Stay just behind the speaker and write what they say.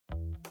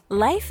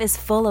Life is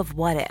full of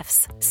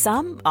what-ifs.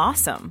 Some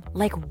awesome,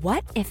 like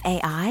what if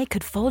AI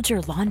could fold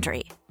your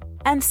laundry?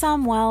 And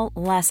some, well,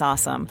 less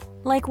awesome,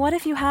 like what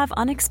if you have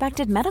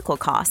unexpected medical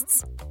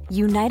costs?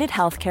 United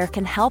Healthcare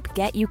can help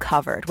get you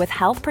covered with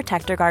Health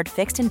Protector Guard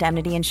fixed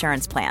indemnity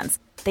insurance plans.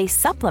 They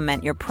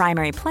supplement your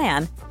primary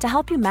plan to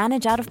help you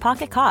manage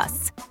out-of-pocket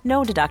costs.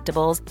 No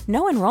deductibles,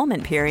 no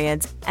enrollment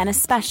periods, and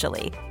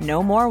especially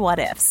no more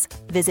what-ifs.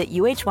 Visit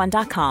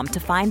uh1.com to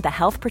find the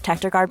Health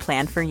Protector Guard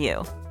plan for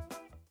you.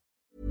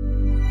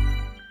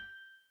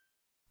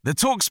 The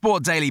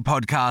TalkSport Daily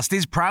podcast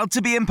is proud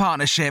to be in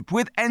partnership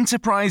with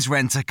Enterprise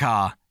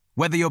Rent-A-Car.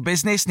 Whether your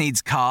business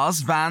needs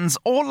cars, vans,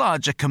 or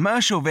larger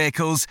commercial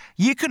vehicles,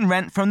 you can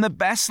rent from the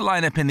best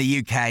lineup in the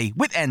UK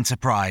with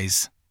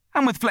Enterprise.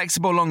 And with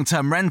flexible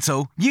long-term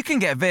rental, you can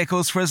get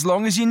vehicles for as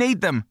long as you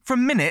need them,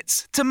 from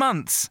minutes to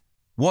months.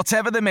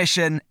 Whatever the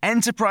mission,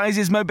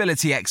 Enterprise's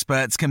mobility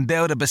experts can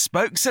build a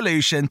bespoke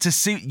solution to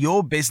suit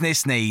your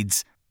business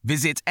needs.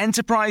 Visit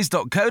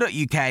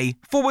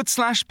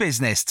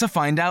enterprise.co.uk/business to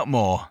find out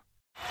more.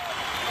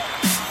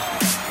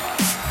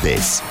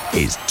 This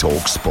is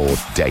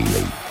TalkSport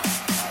Daily.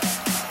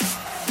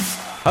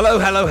 Hello,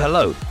 hello,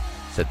 hello,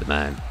 said the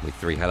man with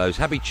three hellos.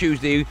 Happy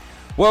Tuesday.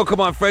 Welcome,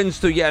 my friends,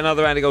 to yet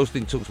another Andy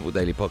Goldstein TalkSport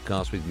Daily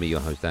podcast with me,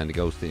 your host, Andy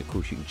Goldstein. Of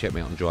course, you can check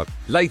me out on Drive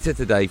later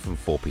today from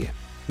 4 p.m.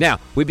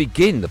 Now, we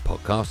begin the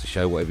podcast, the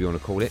show, whatever you want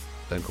to call it.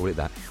 Don't call it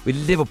that. With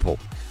Liverpool.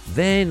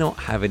 They're not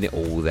having it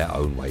all their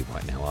own way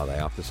right now, are they?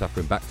 After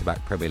suffering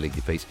back-to-back Premier League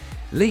defeats,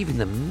 leaving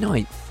them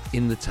ninth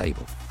in the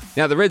table.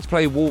 Now, the Reds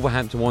play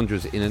Wolverhampton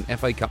Wanderers in an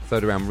FA Cup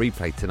third-round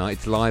replay tonight.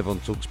 It's live on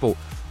TalkSport.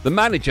 The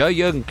manager,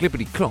 Jurgen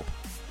Klopp,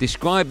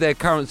 described their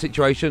current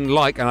situation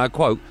like, and I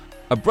quote,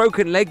 a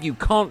broken leg you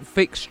can't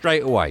fix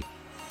straight away.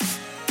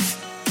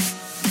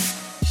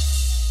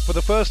 For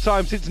the first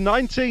time since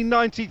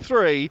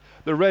 1993,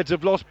 the Reds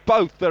have lost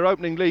both their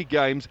opening league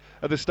games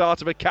at the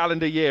start of a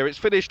calendar year. It's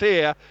finished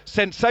here.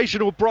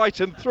 Sensational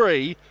Brighton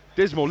 3,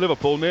 dismal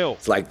Liverpool 0.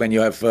 It's like when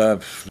you have a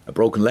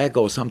broken leg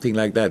or something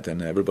like that,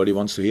 and everybody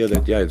wants to hear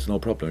that, yeah, it's no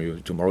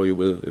problem. Tomorrow it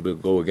will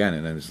go again.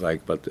 And then it's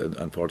like, but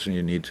unfortunately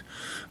you need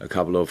a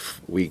couple of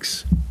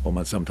weeks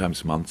or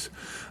sometimes months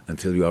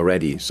until you are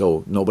ready.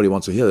 So nobody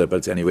wants to hear that, but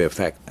it's anyway a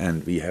fact.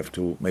 And we have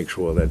to make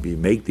sure that we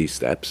make these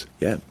steps.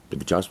 Yeah, we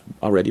just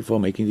are ready for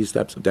making these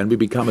steps. Then we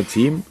become a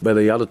team where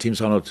the other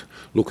teams are not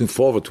looking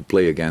forward to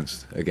play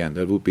against. Again,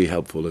 that would be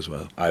helpful as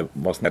well. I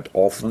wasn't that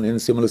often in a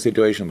similar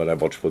situation, but I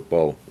watch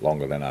football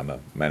longer than I'm a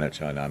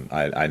manager, and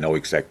I know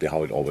exactly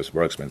how it always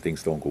works when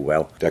things don't go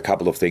well. There are a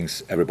couple of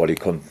things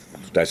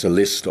there's a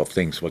list of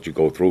things what you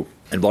go through.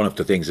 And one of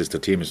the things is the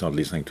team is not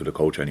listening to the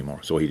coach anymore.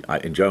 So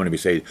in Germany we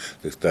say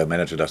the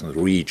manager doesn't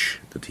reach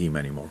the team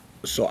anymore.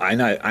 So I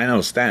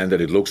understand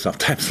that it looks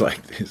sometimes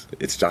like this.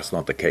 It's just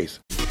not the case.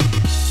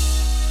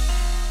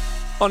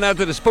 On now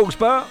to the Sports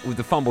Bar with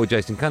the fun boy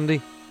Jason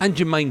Cundy and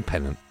Jermaine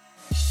Pennant.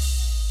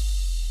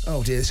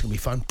 Oh dear, this is going to be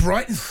fun.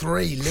 Brighton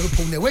 3,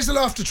 Liverpool 0. Where's the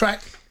laughter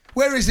track?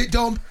 Where is it,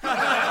 Dom?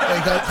 There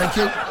you go, thank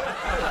you.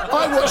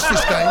 I watched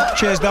this game.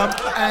 Cheers, Dom.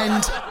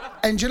 And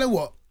do you know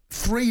what?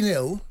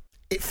 3-0,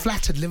 it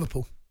flattered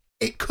Liverpool.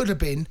 It could have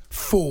been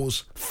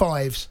 4s,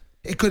 5s.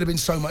 It could have been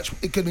so much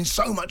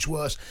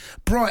worse.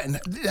 Brighton,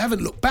 they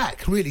haven't looked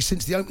back really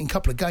since the opening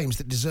couple of games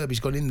that De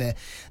Zerbi's gone in there.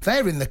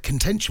 They're in the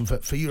contention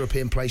for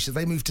European places.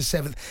 They moved to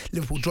 7th.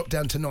 Liverpool dropped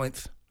down to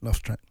 9th.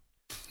 Lost track.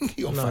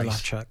 Your face.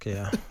 Last track,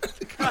 yeah.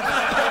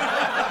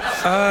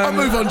 I'll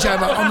move on,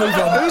 Jammer. I'll move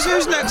on.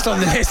 Who's next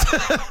on the list?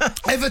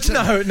 Everton.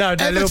 No.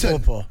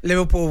 Everton.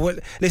 Liverpool.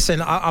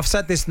 Listen, I've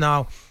said this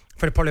now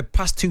for probably the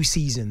past 2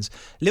 seasons.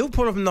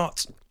 Liverpool have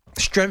not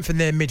strengthened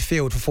their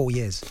midfield for 4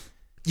 years.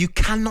 You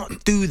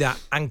cannot do that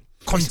and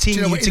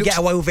continue to get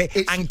away with it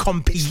and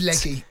compete.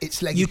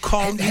 It's leggy. You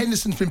can't.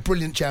 Henderson's been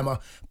brilliant, Jammer.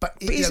 But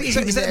he's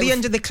at the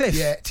end of the cliff.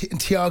 Yeah, and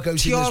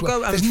Thiago's in as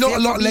well. There's not a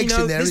lot of legs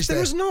in there, is there?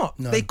 There's not.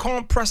 No. They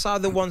can't press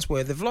out the ones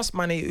where they've lost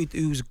Mane,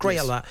 who's great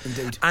at that.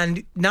 Indeed.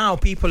 And now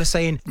people are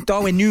saying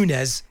Darwin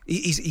Núñez,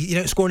 he's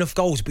not scoring enough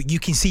goals, but you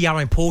can see how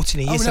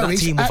important he is to that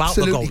team without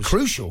the goals.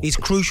 Crucial. He's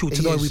crucial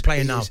to the way we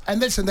play now. And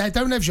listen, they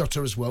don't have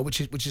Jota as well, which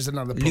is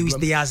another problem. Luis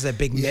Diaz, their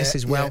big miss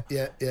as well.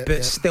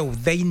 But still,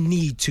 they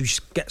need to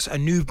get a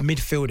new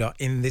midfielder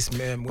in this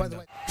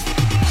window.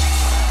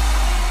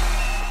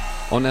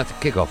 On now to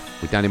kick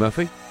off with Danny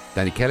Murphy,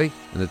 Danny Kelly,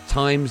 and the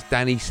Times'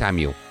 Danny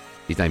Samuel.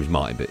 His name's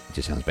Martin, but it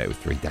just sounds better with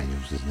 3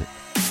 Daniels, doesn't it?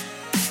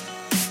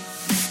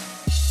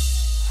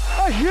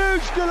 A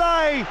huge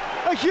delay,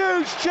 a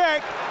huge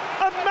check,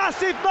 a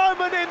massive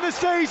moment in the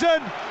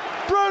season.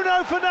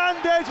 Bruno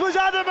Fernandes was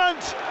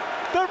adamant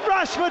that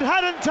Rashford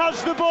hadn't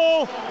touched the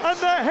ball and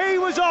that he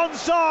was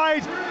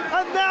onside,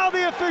 and now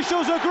the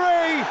officials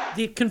agree.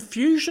 The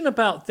confusion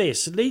about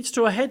this leads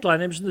to a headline,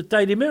 it was in the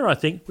Daily Mirror, I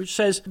think, which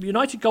says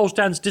United goal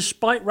stands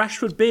despite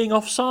Rashford being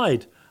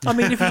offside. I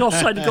mean, if he's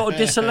offside, you've got to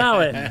disallow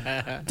it.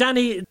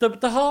 Danny,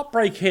 the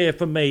heartbreak here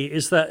for me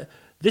is that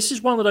this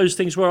is one of those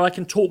things where I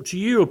can talk to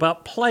you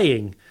about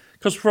playing,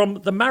 because from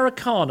the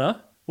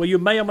Maracana, where you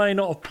may or may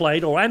not have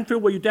played, or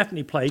Anfield, where you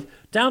definitely played,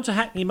 down to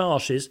Hackney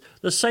Marshes,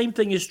 the same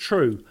thing is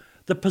true.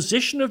 the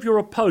position of your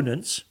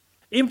opponents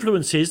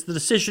influences the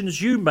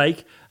decisions you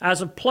make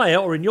as a player,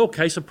 or in your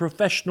case, a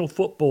professional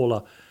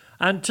footballer.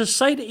 And to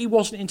say that he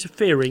wasn't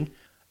interfering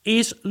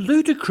is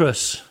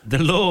ludicrous. The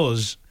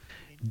laws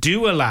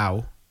do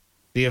allow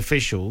the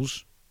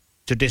officials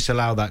to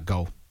disallow that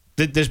goal.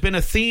 There's been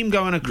a theme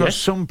going across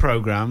some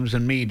programmes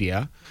and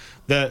media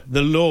that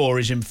the law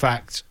is in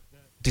fact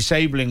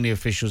disabling the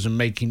officials and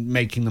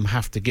making them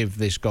have to give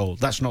this goal.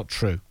 That's not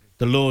true.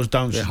 The laws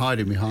don't... They're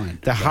hiding behind.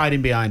 They're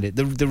hiding behind it.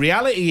 The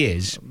reality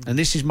is, and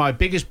this is my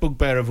biggest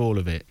bugbear of all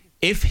of it,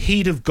 if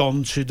he'd have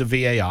gone to the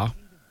VAR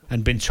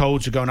and been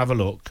told to go and have a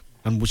look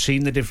and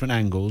seen the different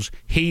angles,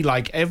 he,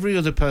 like every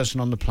other person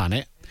on the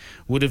planet,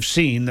 would have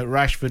seen that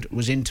Rashford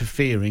was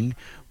interfering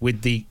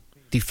with the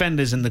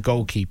defenders and the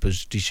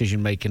goalkeepers'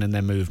 decision-making and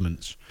their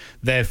movements.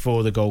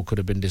 Therefore, the goal could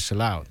have been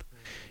disallowed.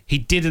 He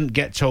didn't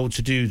get told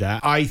to do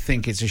that. I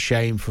think it's a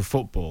shame for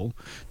football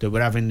that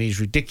we're having these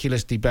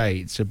ridiculous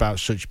debates about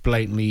such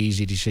blatantly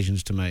easy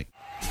decisions to make.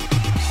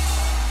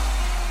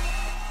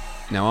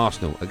 Now,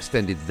 Arsenal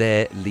extended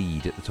their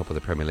lead at the top of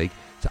the Premier League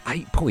to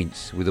 8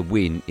 points with a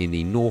win in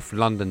the North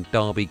London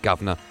Derby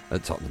Governor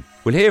at Tottenham.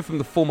 We'll hear from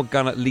the former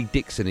gunner Lee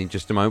Dixon in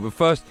just a moment, but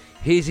first,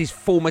 here's his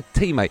former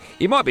teammate.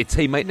 He might be a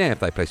teammate now if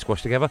they play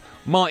squash together,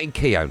 Martin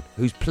Keown,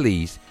 who's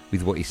pleased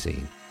with what he's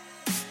seeing.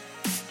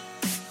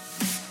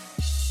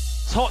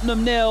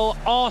 Tottenham 0,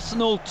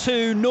 Arsenal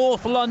 2,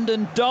 North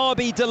London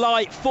derby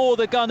delight for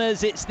the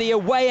Gunners. It's the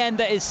away end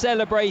that is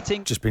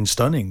celebrating. Just been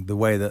stunning the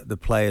way that the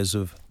players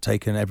have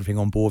taken everything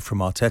on board from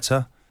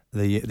Arteta.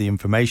 The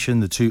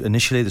information,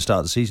 initially at the start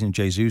of the season,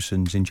 Jesus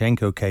and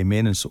Zinchenko came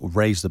in and sort of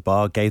raised the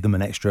bar, gave them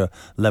an extra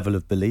level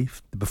of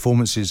belief. The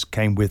performances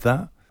came with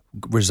that,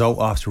 result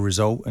after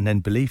result, and then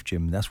belief,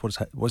 Jim. That's what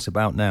it's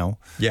about now.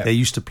 Yeah. They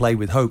used to play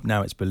with hope,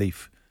 now it's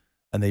belief.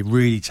 And they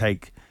really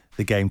take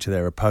the game to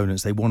their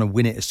opponents. They want to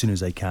win it as soon as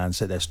they can,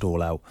 set their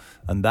stall out.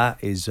 And that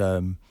is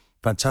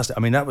fantastic. I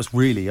mean, that was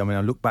really,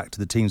 I look back to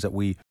the teams that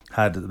we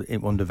had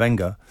under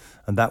Wenger,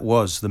 and that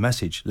was the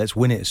message. Let's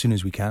win it as soon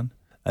as we can.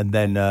 And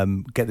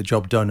then get the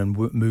job done and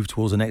move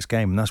towards the next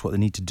game. And that's what they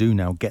need to do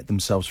now, get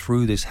themselves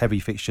through this heavy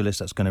fixture list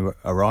that's going to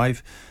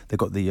arrive. They've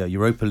got the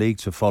Europa League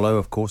to follow,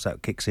 of course,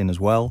 that kicks in as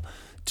well.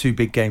 2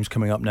 big games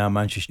coming up now,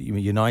 Manchester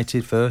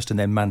United first and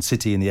then Man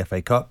City in the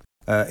FA Cup.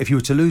 If you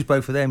were to lose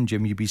both of them,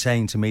 Jim, you'd be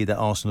saying to me that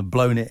Arsenal have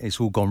blown it,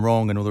 it's all gone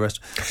wrong and all the rest.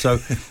 So,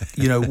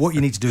 what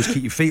you need to do is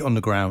keep your feet on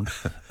the ground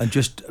and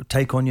just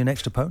take on your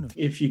next opponent.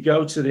 If you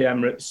go to the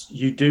Emirates,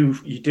 you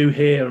do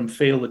hear and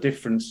feel the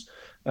difference.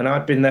 And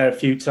I've been there a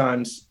few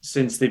times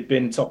since they've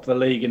been top of the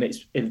league,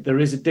 and there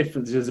is a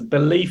difference. There's a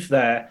belief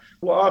there.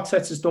 What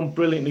Arteta's done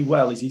brilliantly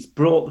well is he's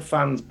brought the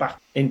fans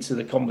back into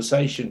the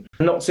conversation.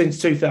 Not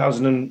since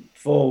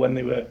 2004 when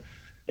they were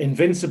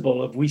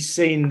invincible have we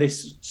seen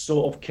this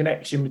sort of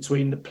connection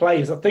between the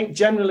players. I think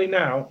generally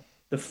now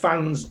the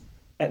fans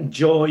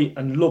enjoy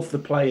and love the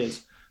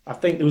players. I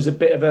think there was a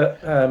bit of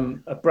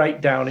a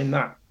breakdown in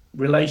that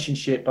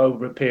relationship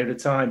over a period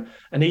of time,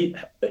 and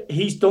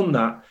he's done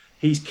that.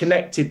 He's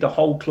connected the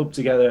whole club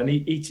together, and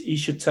he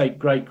should take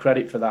great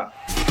credit for that.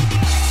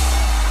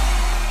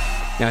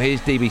 Now here's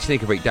DB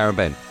Sneakerbrick Darren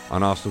Bent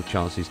on Arsenal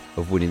chances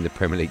of winning the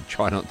Premier League.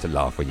 Try not to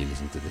laugh when you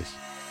listen to this.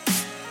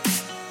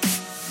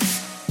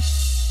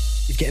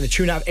 He's getting a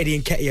tune out of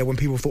Eddie Nketiah when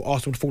people thought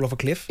Arsenal would fall off a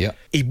cliff. Yeah.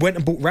 He went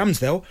and bought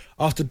Ramsdale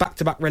after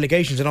back-to-back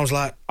relegations, and I was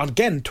like,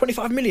 again,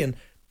 25 million,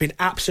 been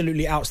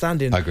absolutely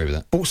outstanding. I agree with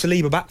that. Bought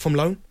Saliba back from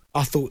loan.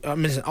 I thought,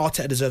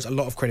 Arteta deserves a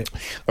lot of credit.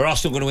 Are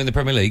Arsenal going to win the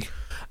Premier League?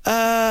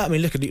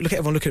 Look at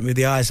everyone looking at me with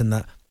the eyes and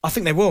that. I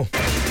think they will.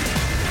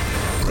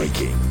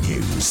 Breaking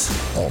news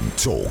on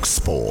Talk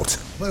Sport.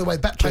 By the way,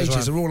 back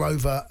pages are all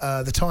over.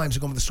 The Times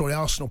have gone with the story: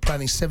 Arsenal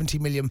planning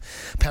 £70 million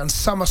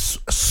summer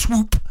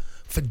swoop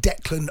for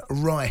Declan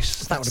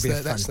Rice. That would be a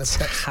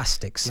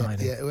fantastic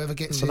signing. Yeah, whoever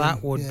gets so in.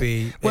 That would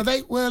be...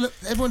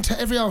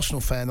 Every Arsenal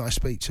fan that I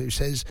speak to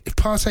says if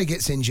Partey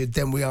gets injured,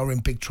 then we are in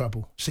big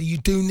trouble. So you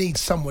do need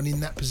someone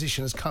in that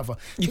position as cover.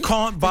 You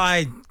can't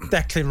buy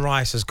Declan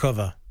Rice as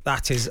cover.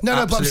 That is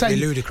absolutely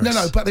ludicrous.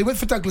 No, but they went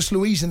for Douglas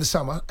Luiz in the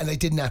summer and they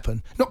didn't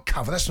happen. Not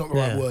cover, that's not the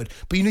right word.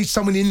 But you need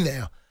someone in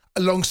there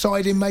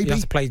alongside him, maybe. You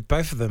have to play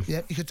both of them.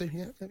 Yeah, you could do.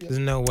 Yeah. There's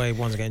no way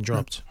one's getting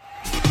dropped.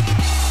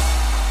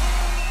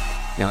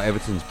 Now,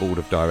 Everton's board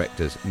of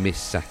directors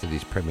missed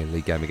Saturday's Premier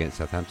League game against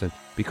Southampton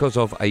because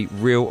of a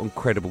real and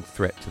credible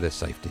threat to their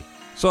safety.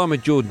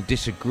 Simon Jordan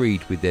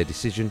disagreed with their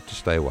decision to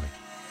stay away.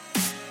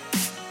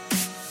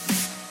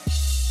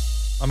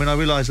 I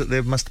realise that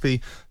there must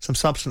be some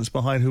substance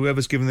behind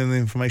whoever's giving them the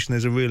information.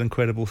 There's a real and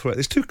credible threat.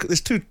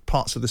 There's two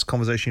parts of this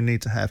conversation you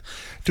need to have.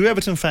 Do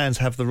Everton fans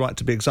have the right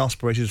to be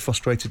exasperated,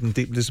 frustrated and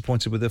deeply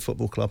disappointed with their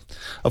football club?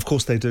 Of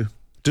course they do.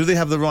 Do they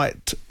have the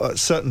right,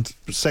 certain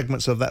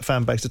segments of that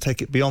fan base, to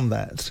take it beyond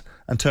that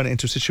and turn it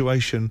into a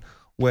situation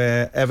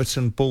where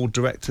Everton board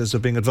directors are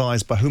being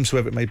advised by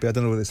whomsoever it may be, I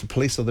don't know whether it's the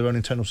police or their own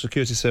internal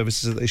security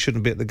services, that they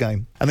shouldn't be at the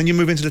game? And then you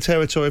move into the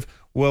territory of,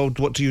 well,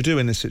 what do you do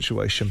in this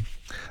situation?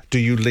 Do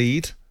you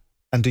lead?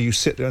 And do you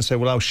sit there and say,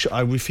 well, I should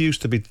refuse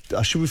to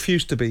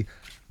be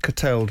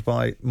curtailed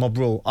by mob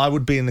rule, I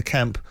would be in the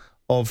camp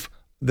of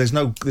there's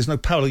no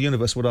parallel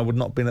universe where I would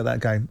not have been at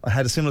that game. I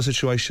had a similar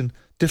situation,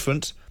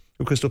 different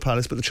with Crystal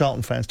Palace, but the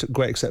Charlton fans took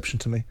great exception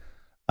to me.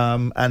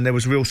 And there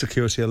was real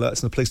security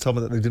alerts, and the police told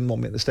me that they didn't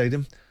want me at the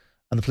stadium.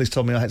 And the police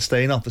told me I had to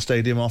stay in the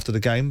stadium after the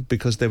game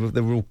because there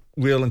were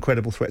real and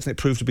credible threats. And it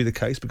proved to be the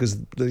case because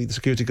the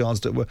security guards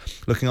that were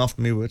looking after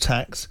me were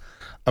attacked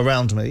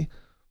around me.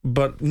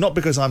 But not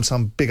because I'm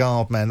some big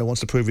hard man that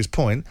wants to prove his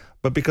point,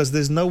 but because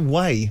there's no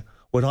way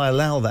would I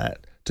allow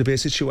that to be a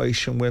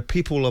situation where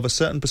people of a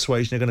certain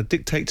persuasion are going to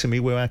dictate to me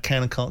where I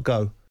can and can't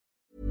go.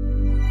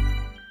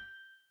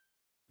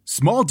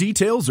 Small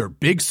details are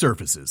big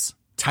surfaces.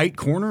 Tight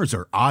corners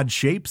are odd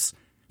shapes.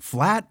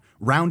 Flat,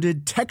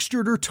 rounded,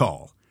 textured, or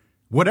tall.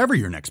 Whatever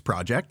your next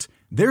project,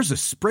 there's a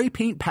spray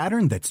paint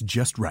pattern that's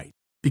just right.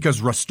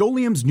 Because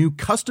Rust-Oleum's new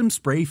Custom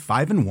Spray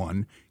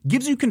 5-in-1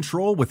 gives you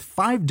control with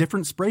 5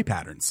 different spray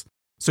patterns.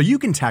 So you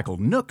can tackle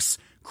nooks,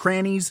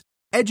 crannies,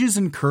 edges,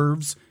 and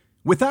curves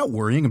without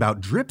worrying about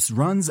drips,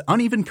 runs,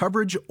 uneven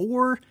coverage,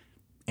 or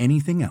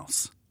anything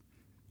else.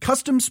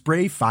 Custom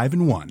Spray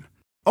 5-in-1.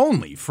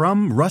 Only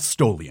from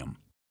Rust-Oleum.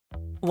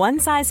 One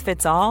size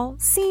fits all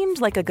seemed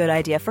like a good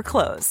idea for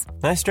clothes.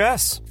 Nice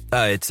dress.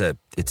 It's a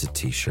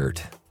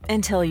t-shirt.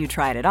 Until you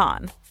tried it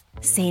on.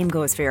 Same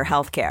goes for your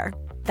healthcare.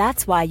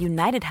 That's why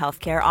United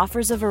Healthcare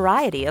offers a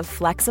variety of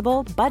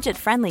flexible,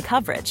 budget-friendly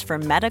coverage for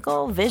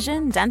medical,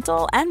 vision,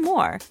 dental, and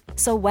more.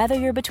 So whether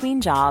you're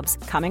between jobs,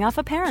 coming off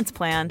a parent's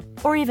plan,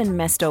 or even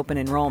missed open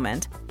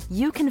enrollment,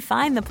 you can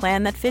find the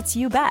plan that fits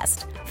you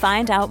best.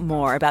 Find out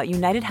more about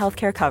United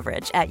Healthcare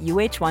coverage at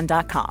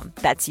uh1.com.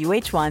 That's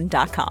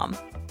uh1.com.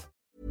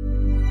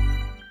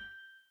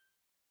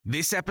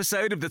 This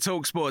episode of the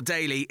TalkSport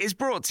Daily is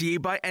brought to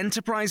you by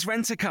Enterprise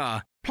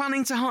Rent-A-Car.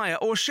 Planning to hire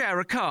or share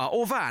a car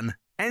or van?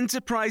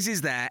 Enterprise is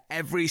there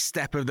every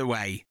step of the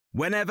way.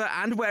 Whenever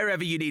and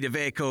wherever you need a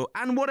vehicle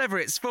and whatever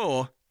it's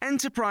for,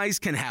 Enterprise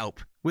can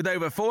help. With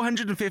over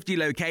 450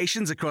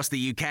 locations across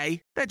the UK,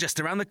 they're just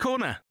around the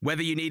corner.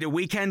 Whether you need a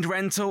weekend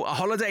rental, a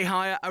holiday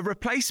hire, a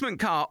replacement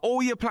car,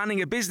 or you're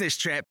planning a business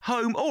trip,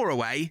 home or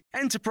away,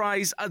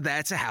 Enterprise are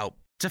there to help.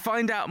 To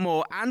find out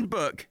more and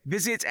book,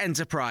 visit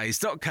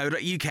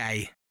enterprise.co.uk.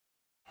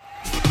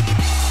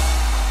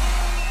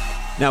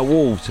 Now,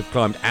 Wolves have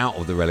climbed out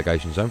of the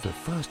relegation zone for the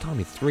first time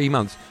in 3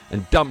 months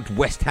and dumped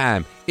West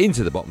Ham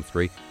into the bottom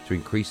 3 to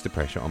increase the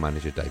pressure on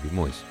manager David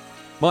Moyes.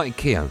 Martin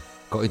Keown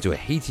got into a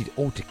heated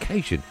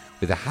altercation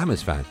with a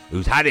Hammers fan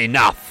who's had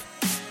enough.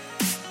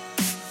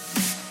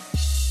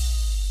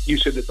 You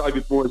said that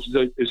David Moyes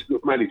is a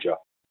good manager,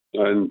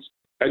 and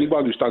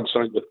anyone who's done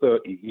something for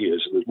 30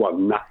 years and has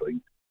won nothing,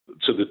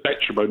 to the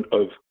detriment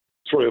of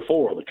 3 or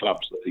 4 of the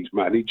clubs that he's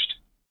managed,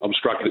 I'm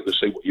struggling to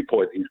see what your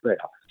point is there.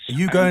 Are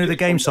you going to the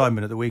game,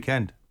 Simon, at the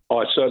weekend?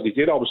 I certainly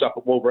did. I was up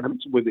at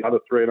Wolverhampton with the other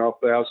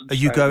 3,500. Are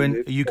you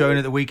going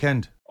at the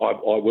weekend? I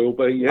will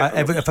be, yeah.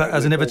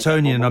 As an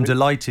Evertonian, I'm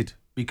delighted,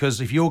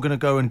 because if you're going to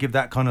go and give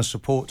that kind of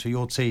support to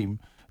your team,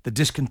 the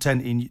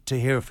discontent to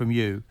hear from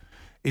you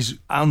is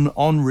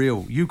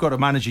unreal. You've got a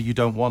manager you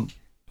don't want.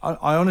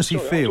 I honestly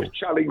feel... I just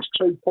challenged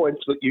 2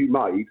 points that you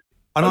made.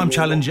 And I'm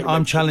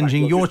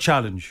challenging your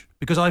challenge,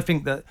 because I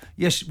think that,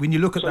 yes, when you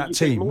look at that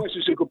team, Moyes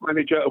is a good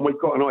manager, and we've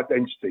got an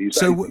identity.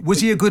 So was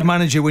he a good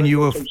manager when you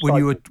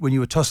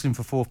were tussling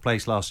for 4th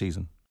place last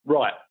season?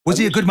 Right. Was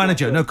he a good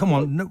manager? No, come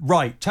on, no,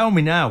 right. Tell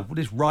me now. What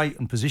is right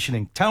and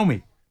positioning? Tell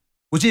me.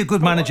 Was he a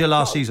good manager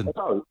last season?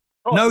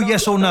 No,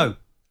 yes or no?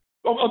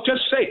 I've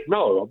just said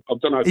no. I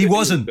don't know. He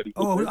wasn't.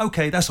 Oh,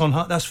 okay. That's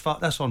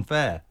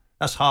unfair.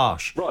 That's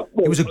harsh. Right,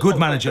 he was a good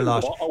manager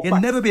last year. He'll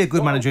never be a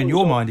good manager in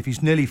your mind if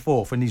he's nearly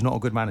 4th and he's not a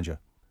good manager.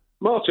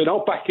 Martin,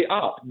 I'll back it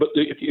up. But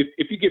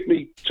if you give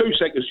me 2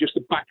 seconds just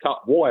to back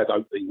up why I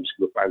don't think he's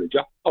a good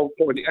manager, I'll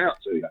point it out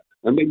to you.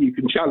 And then you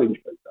can challenge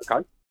me,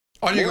 okay?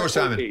 On you go,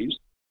 Simon.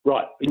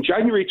 Right, in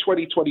January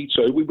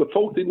 2022, we were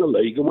 4th in the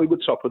league and we were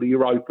top of the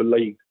Europa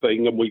League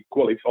thing, and we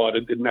qualified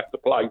and didn't have to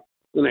play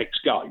the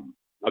next game,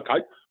 okay?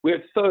 We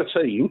had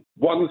 13,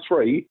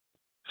 1-3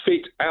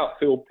 fit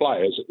outfield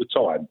players at the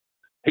time.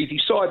 He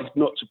decided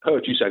not to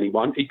purchase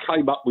anyone. He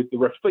came up with the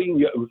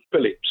Rafinha and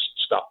Phillips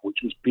stuff, which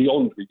was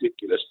beyond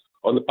ridiculous,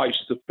 on the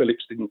basis that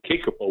Phillips didn't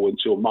kick a ball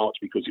until March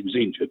because he was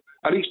injured.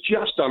 And he's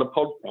just done a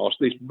podcast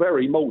this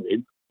very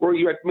morning where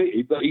he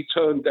admitted that he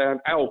turned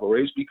down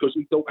Alvarez because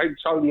he thought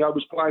Antonio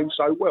was playing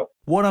so well.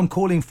 What I'm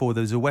calling for,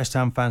 though, is the West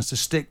Ham fans to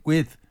stick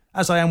with,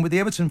 as I am with the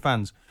Everton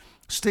fans,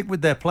 stick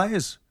with their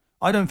players.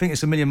 I don't think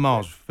it's a million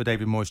miles for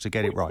David Moyes to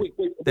get it right.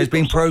 There's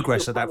been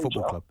progress at that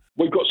football club.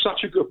 We've got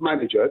such a good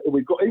manager.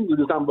 We've got England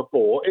as number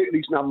 4,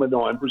 Italy's number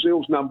 9,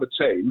 Brazil's number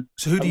 10.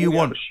 So who do you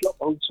want? Have a shot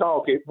on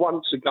target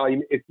once a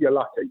game if you're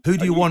lucky. Who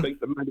do you want?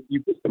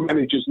 The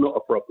manager's not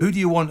a problem. Who do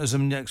you want as the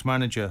next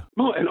manager?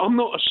 Martin, I'm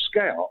not a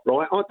scout,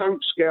 right? I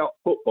don't scout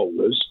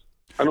footballers.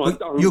 And I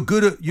don't. You're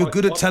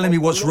good at telling me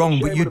what's wrong,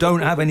 but you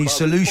don't have any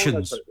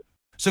solutions.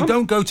 So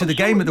don't go to the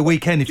game at the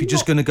weekend if you're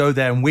just going to go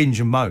there and whinge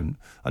and moan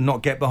and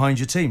not get behind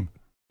your team.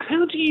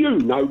 How do you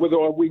know whether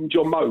I whinge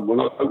or moan when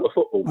I go to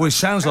football? Well, it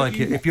sounds like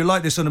it. If you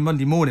like this on a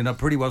Monday morning, I'm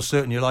pretty well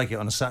certain you like it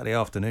on a Saturday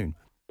afternoon.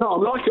 No, I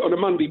like it on a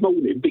Monday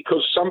morning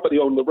because somebody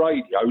on the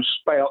radio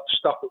spouts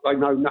stuff that they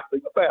know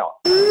nothing about.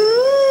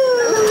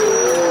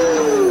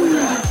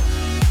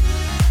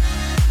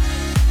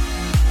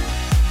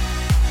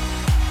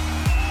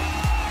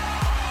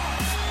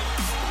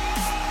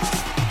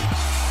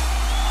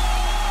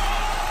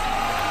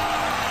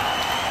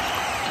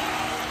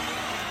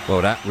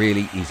 Well, that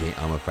really is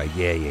it, I'm afraid.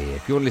 Yeah.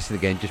 If you want to listen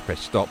again, just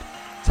press stop,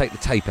 take the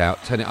tape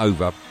out, turn it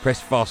over,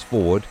 press fast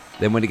forward,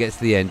 then when it gets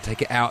to the end,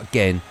 take it out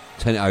again,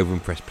 turn it over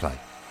and press play.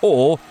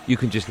 Or you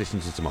can just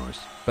listen to tomorrow's.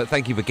 But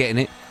thank you for getting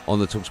it on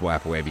the TalkSport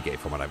app or wherever you get it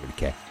from. I don't really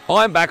care.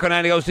 I'm back on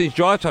Andy Goldstein's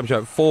Drive Time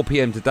Show at 4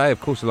 p.m. today, of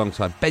course,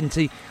 alongside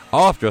Benty.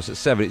 After us at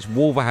 7, it's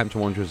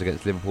Wolverhampton Wanderers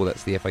against Liverpool.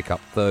 That's the FA Cup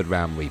third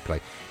round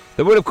replay.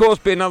 There will, of course,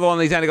 be another one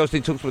of these Andy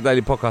Goldstein TalkSport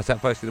Daily podcasts out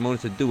first in the morning,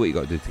 so do what you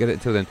got to do to get it.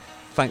 Until then,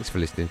 thanks for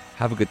listening.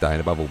 Have a good day, and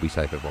above all, be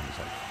safe. Everyone be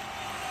safe.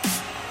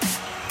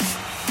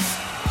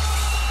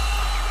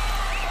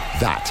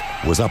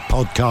 That was a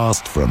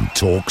podcast from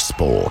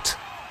TalkSport.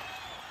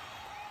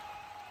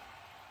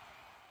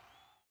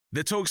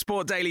 The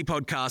TalkSport Daily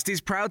podcast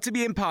is proud to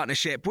be in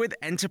partnership with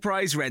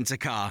Enterprise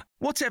Rent-A-Car.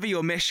 Whatever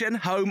your mission,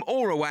 home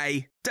or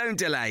away, don't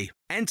delay.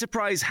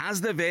 Enterprise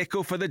has the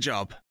vehicle for the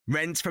job.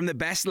 Rent from the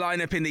best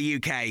lineup in the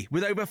UK.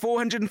 With over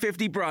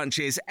 450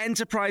 branches,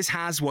 Enterprise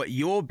has what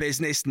your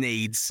business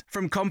needs.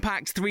 From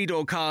compact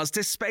three-door cars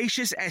to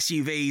spacious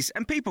SUVs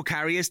and people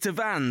carriers to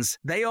vans,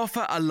 they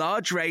offer a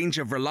large range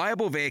of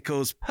reliable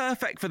vehicles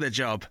perfect for the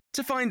job.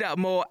 To find out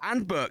more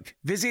and book,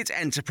 visit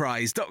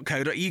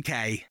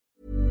enterprise.co.uk.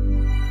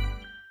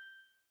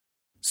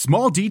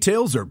 Small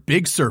details are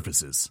big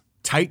surfaces.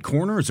 Tight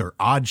corners are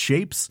odd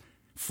shapes.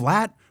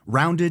 Flat,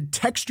 rounded,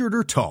 textured,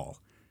 or tall.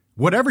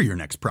 Whatever your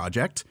next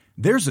project,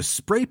 there's a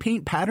spray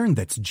paint pattern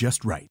that's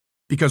just right.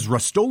 Because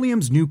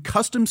Rust-Oleum's new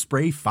Custom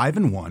Spray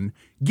 5-in-1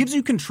 gives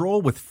you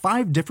control with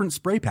 5 different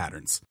spray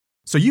patterns.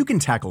 So you can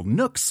tackle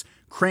nooks,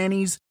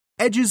 crannies,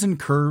 edges, and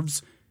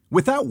curves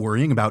without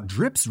worrying about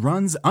drips,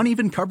 runs,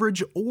 uneven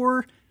coverage,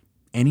 or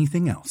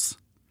anything else.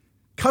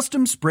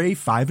 Custom Spray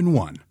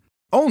 5-in-1.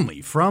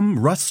 Only from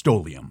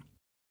Rust-Oleum.